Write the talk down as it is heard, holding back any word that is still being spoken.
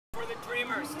for the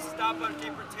dreamers to stop our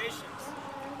deportations.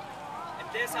 And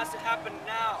this has to happen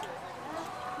now.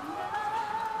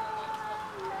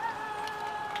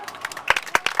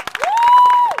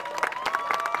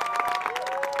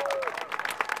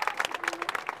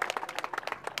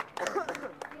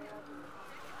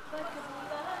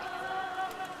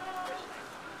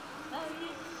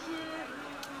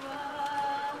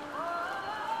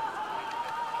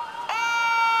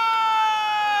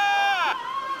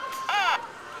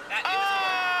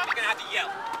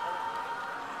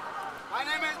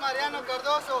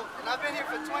 And I've been here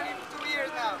for 22 years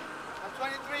now. I'm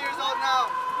 23 years old now,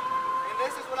 and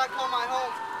this is what I call my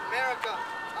home, America.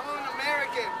 I'm an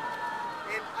American,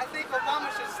 and I think Obama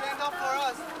should stand up for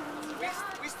us.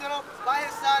 We stood up by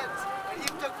his side, and he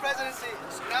took presidency.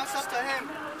 Now it's up to him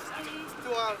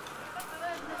to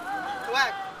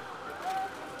act.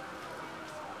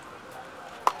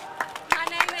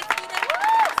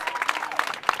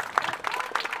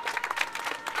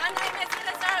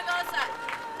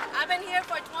 I've been here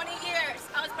for 20 years.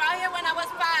 I was brought here when I was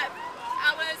 5.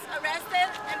 I was arrested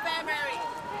in February,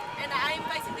 and I am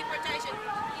facing deportation.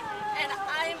 And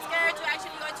I am scared to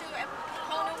actually go to a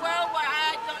whole new world where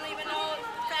I don't even know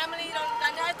family, don't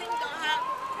got nothing, don't have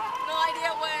no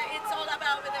idea what it's all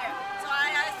about over there. So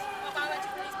I asked Obama to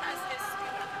please pass this.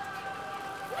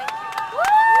 Thank you.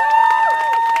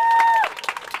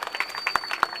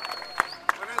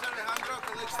 My name is Alejandro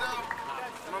Calixto.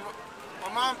 My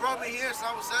mom brought me here since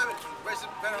I was 7,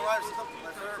 basically better life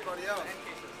like everybody else.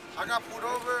 I got pulled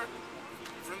over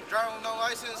from driving with no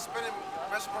license, spending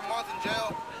the rest of a month in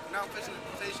jail, and now I'm facing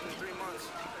deportation in 3 months.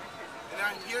 And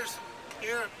I'm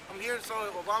here so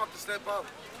Obama can step up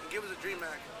and give us a DREAM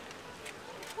Act.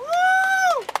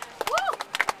 Woo! Woo!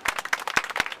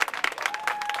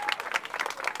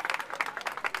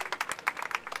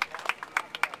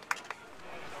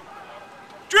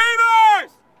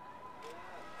 Dreamers!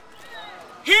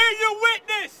 Here you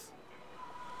witness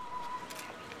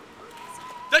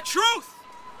the truth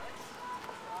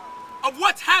of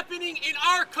what's happening in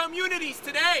our communities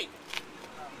today.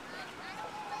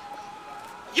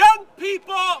 Young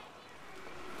people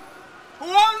who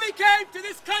only came to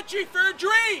this country for a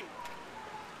dream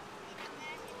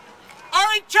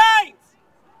are in chains,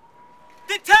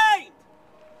 detained,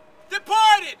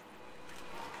 deported,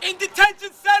 in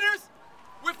detention centers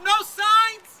with no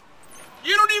signs.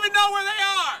 You don't even know where they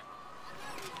are.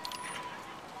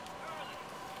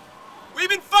 We've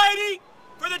been fighting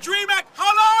for the DREAM Act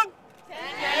how long? 10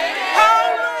 years.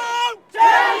 How long?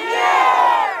 10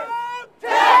 years.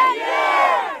 10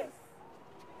 years.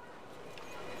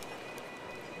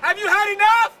 Have you had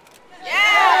enough?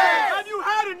 Yes. Have you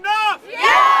had enough?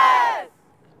 Yes.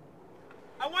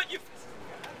 I want you.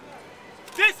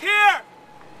 This here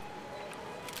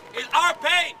is our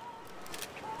pain.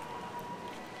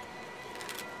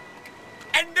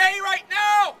 And they right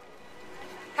now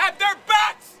have their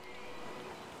backs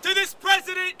to this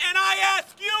president, and I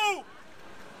ask you,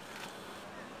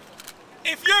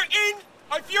 if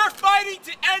you're fighting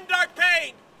to end our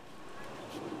pain,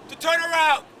 to turn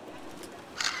around.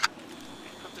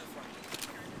 Come to the front.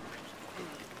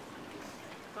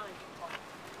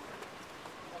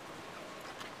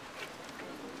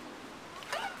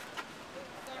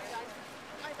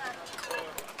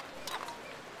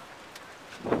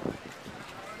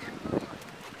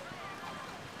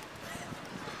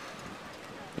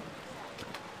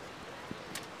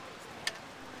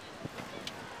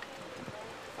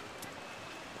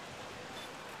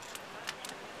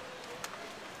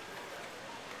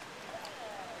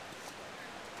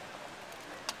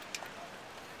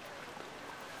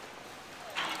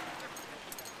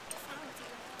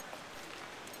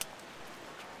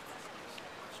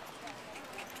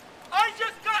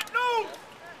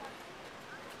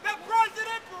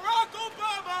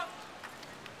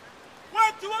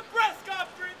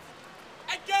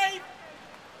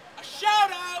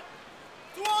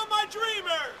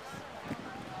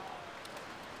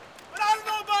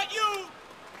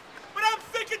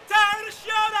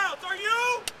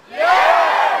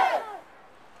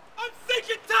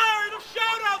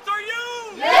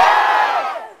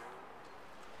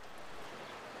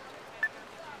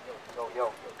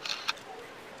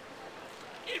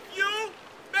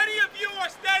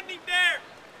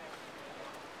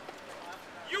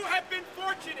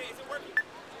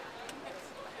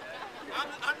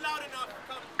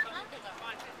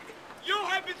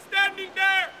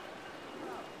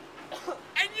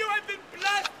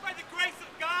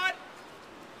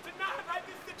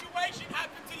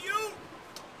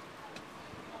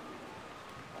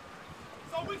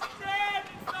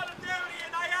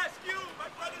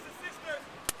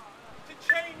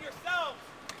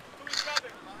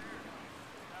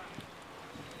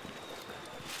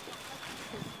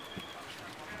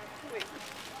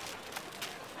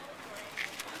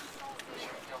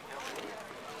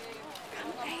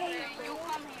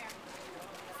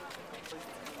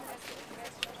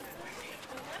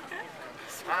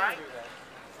 right?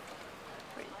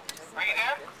 Are you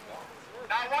there?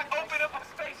 Now I want to open up a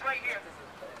space right here.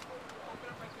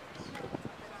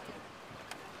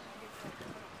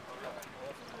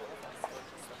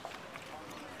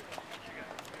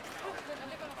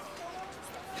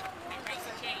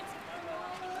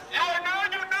 You are now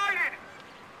united.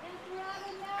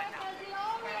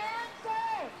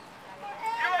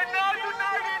 You are now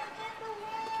united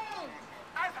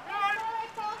as one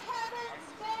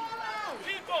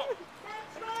people,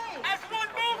 as one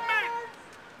movement.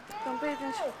 Don't pay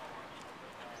attention.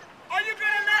 Are you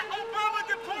going to let Obama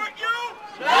deport you?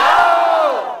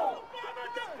 No! Obama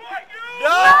deport you?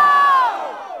 No!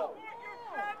 Deport your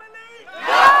family?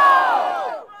 No!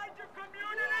 Divide your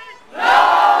community? No!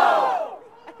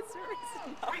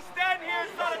 We stand here in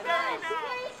solidarity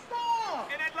now,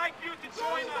 and I'd like you to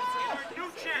join us in our new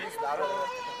chant.